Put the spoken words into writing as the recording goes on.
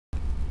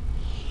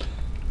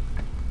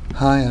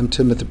Hi, I'm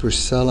Timothy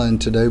Priscilla,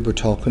 and today we're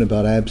talking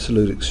about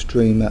absolute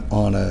extrema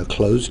on a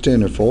closed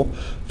interval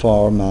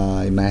for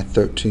my Math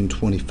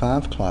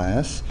 1325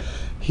 class.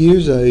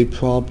 Here's a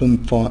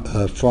problem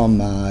from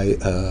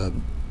my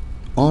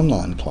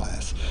online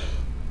class.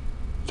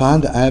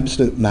 Find the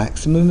absolute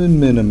maximum and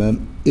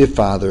minimum, if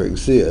either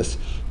exists,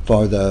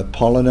 for the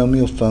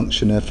polynomial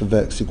function f of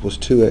x equals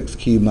 2x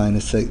cubed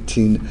minus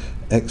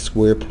 18x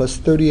squared plus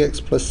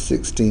 30x plus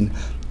 16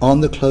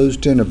 on the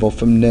closed interval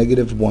from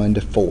 -1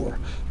 to 4.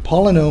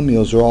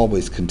 Polynomials are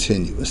always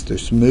continuous. They're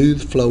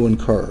smooth flowing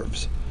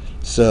curves.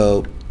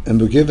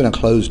 And we're given a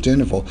closed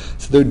interval,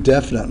 so there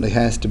definitely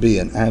has to be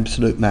an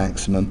absolute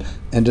maximum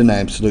and an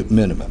absolute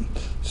minimum.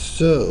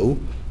 So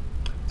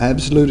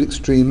absolute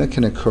extrema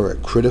can occur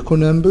at critical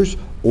numbers,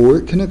 or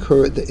it can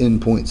occur at the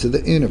endpoints of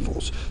the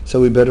intervals.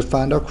 So we better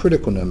find our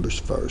critical numbers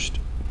first.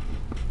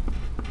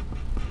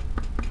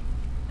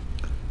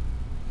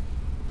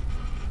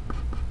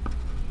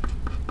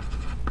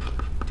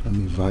 Let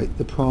me write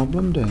the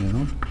problem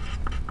down.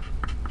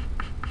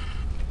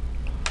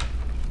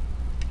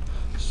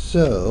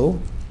 So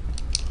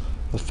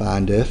we'll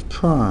find f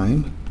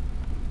prime.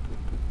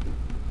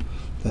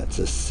 That's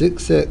a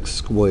 6x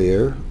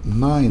squared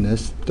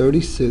minus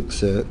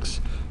 36x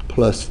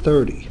plus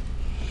 30.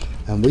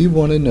 And we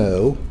want to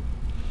know,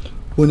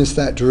 when is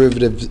that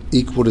derivative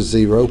equal to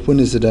 0? When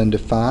is it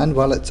undefined?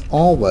 Well, it's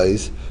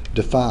always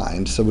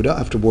defined, so we don't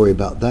have to worry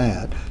about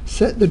that.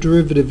 Set the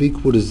derivative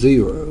equal to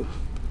 0.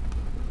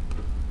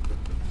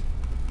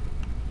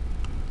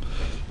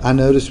 I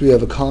notice we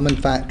have a common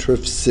factor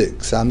of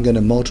 6. I'm going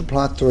to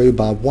multiply through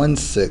by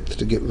 1/6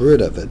 to get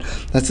rid of it.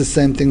 That's the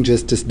same thing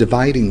just as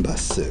dividing by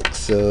 6.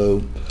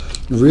 So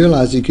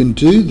realize you can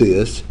do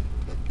this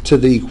to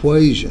the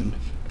equation.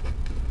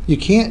 You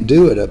can't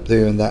do it up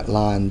there in that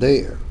line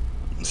there.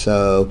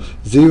 So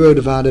 0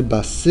 divided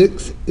by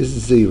 6 is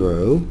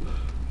 0.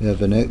 We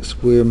have an x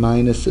squared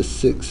minus a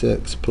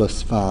 6x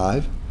plus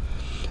 5.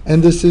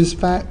 And this is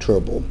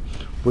factorable.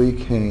 We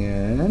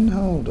can,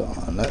 hold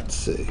on, let's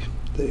see,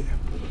 there.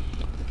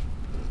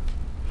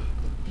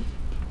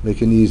 We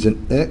can use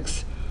an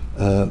x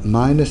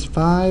minus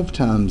 5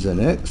 times an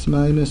x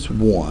minus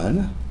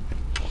 1.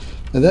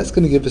 And that's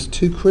going to give us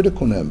two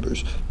critical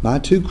numbers. My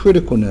two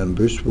critical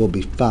numbers will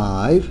be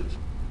 5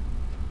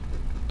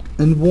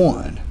 and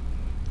 1.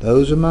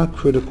 Those are my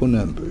critical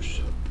numbers.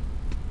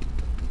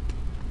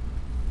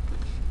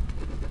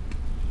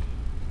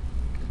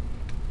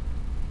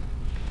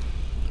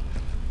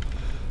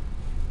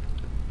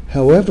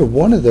 However,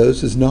 one of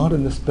those is not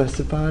in the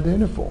specified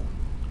interval.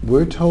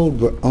 We're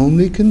told we're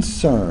only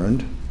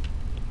concerned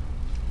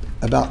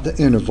about the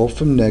interval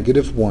from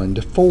 -1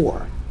 to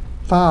 4.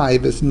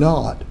 5 is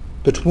not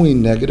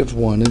between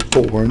 -1 and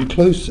 4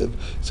 inclusive,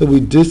 so we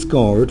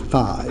discard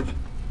 5.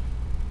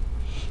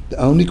 The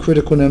only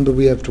critical number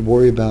we have to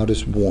worry about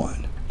is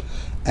 1.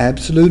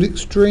 Absolute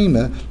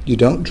extrema, you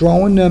don't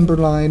draw a number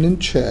line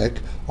and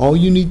check. All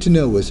you need to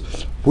know is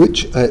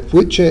which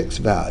x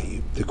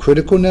value, the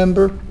critical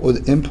number or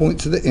the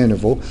endpoints of the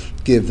interval,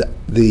 give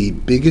the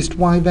biggest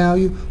y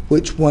value,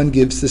 which one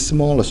gives the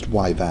smallest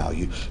y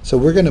value. So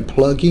we're going to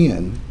plug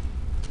in,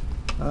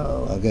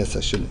 I guess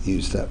I shouldn't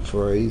use that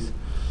phrase.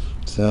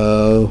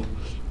 So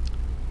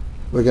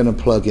we're going to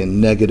plug in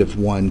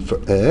 -1 for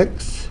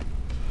x,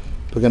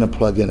 we're going to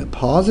plug in a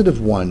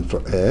 +1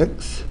 for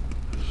x,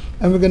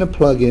 and we're going to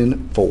plug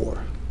in 4.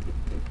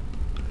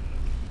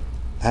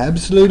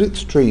 Absolute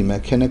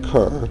extrema can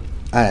occur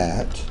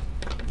at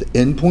the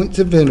endpoints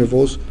of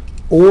intervals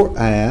or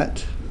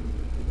at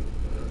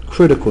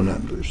critical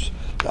numbers.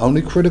 The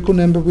only critical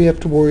number we have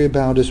to worry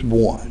about is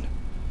 1.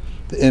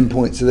 The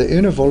endpoints of the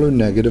interval are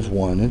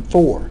 -1 and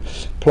 4.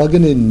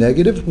 Plugging in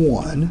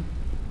 -1,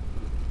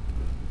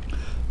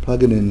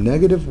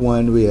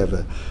 we have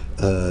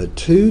a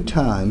 2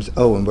 times,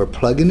 and we're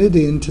plugging it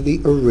into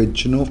the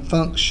original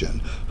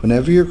function.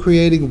 Whenever you're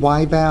creating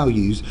y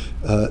values,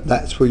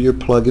 that's where you're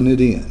plugging it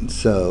in.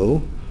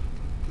 So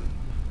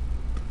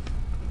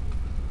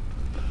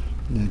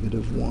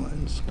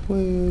 -1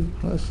 squared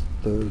plus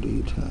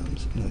 30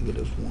 times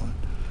 -1.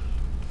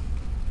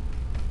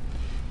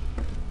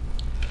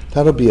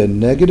 That'll be a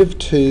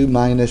 -2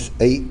 minus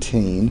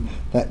 18.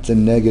 That's a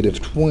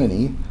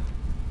 -20.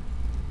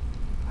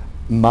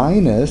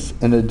 Minus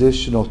an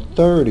additional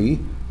 30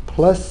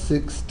 plus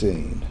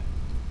 16.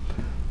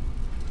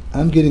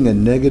 I'm getting a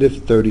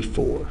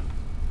 -34.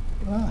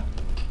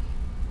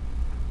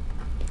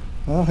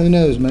 Well, who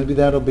knows? Maybe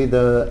that'll be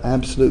the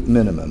absolute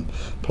minimum.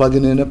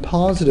 Plugging in a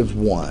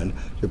 +1,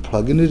 you're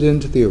plugging it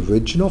into the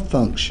original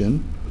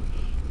function.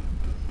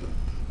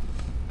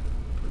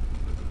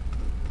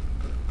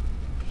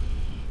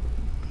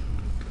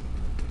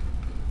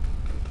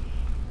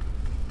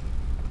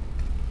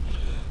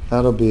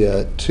 That'll be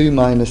a 2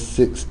 minus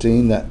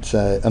 16,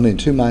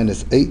 2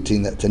 minus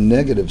 18, that's a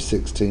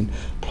 -16,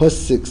 plus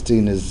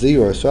 16 is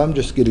 0, so I'm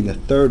just getting a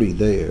 30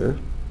 there.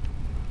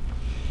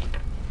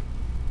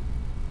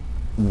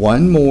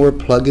 One more,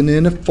 plugging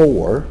in a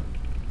 4.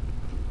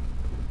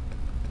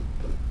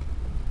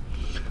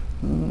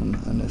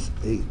 minus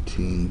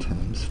 18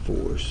 times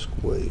 4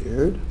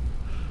 squared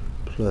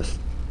plus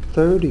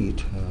 30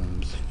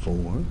 times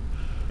 4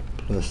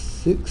 plus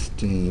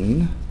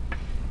 16.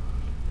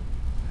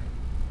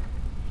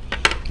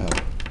 Oh,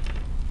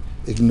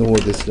 ignore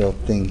this little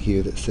thing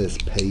here that says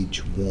page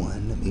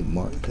 1. Let me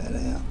mark that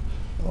out.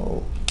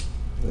 Oh,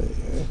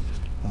 there.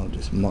 I'll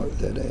just mark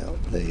that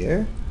out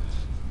there.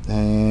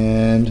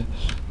 And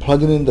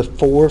plugging in the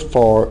 4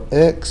 for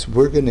x,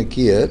 we're going to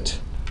get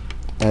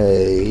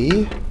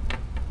a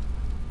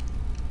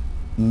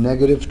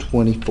negative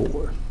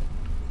 24.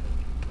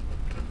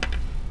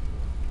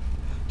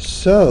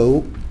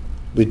 So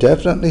we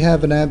definitely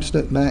have an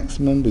absolute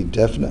maximum. We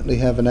definitely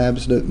have an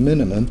absolute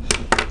minimum.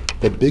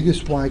 The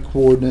biggest y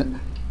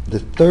coordinate, the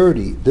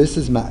 30, this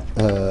is my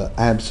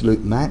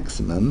absolute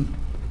maximum.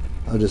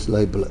 I'll just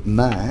label it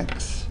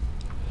max.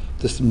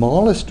 The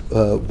smallest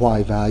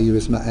y value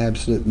is my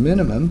absolute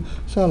minimum,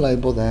 so I'll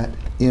label that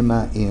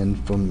min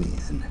for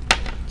min.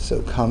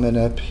 So coming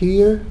up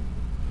here,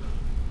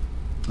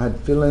 I'd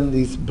fill in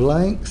these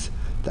blanks.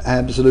 The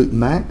absolute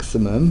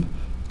maximum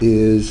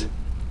is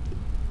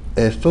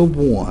f of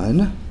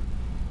 1,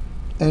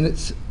 and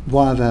its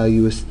y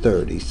value is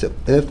 30. So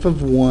f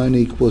of 1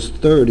 equals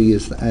 30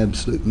 is the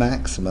absolute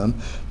maximum.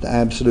 The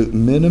absolute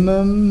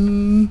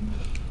minimum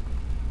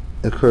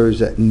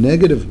occurs at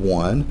negative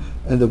 1,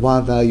 and the y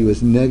value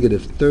is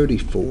negative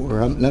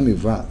 34. Let me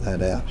write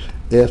that out.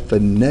 F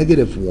of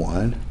negative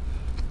 1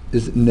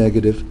 is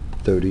negative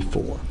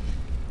 34.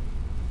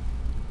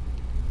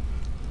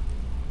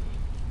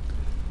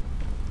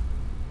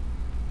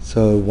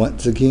 So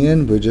once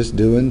again, we're just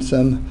doing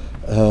some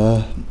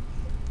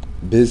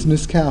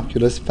business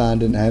calculus,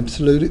 finding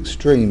absolute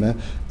extrema.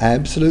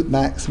 Absolute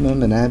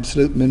maximum and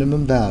absolute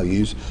minimum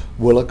values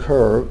will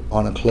occur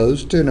on a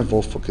closed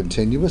interval for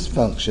continuous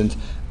functions,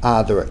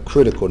 either at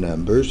critical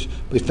numbers,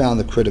 we found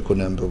the critical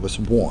number was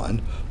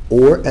 1,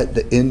 or at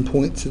the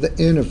endpoints of the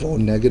interval,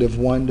 negative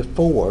 1 to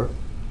 4.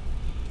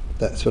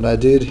 That's what I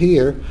did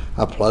here.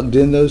 I plugged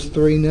in those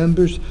three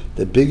numbers.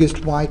 The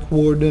biggest y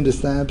coordinate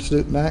is the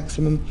absolute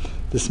maximum.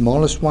 The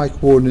smallest y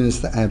coordinate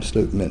is the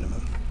absolute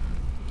minimum.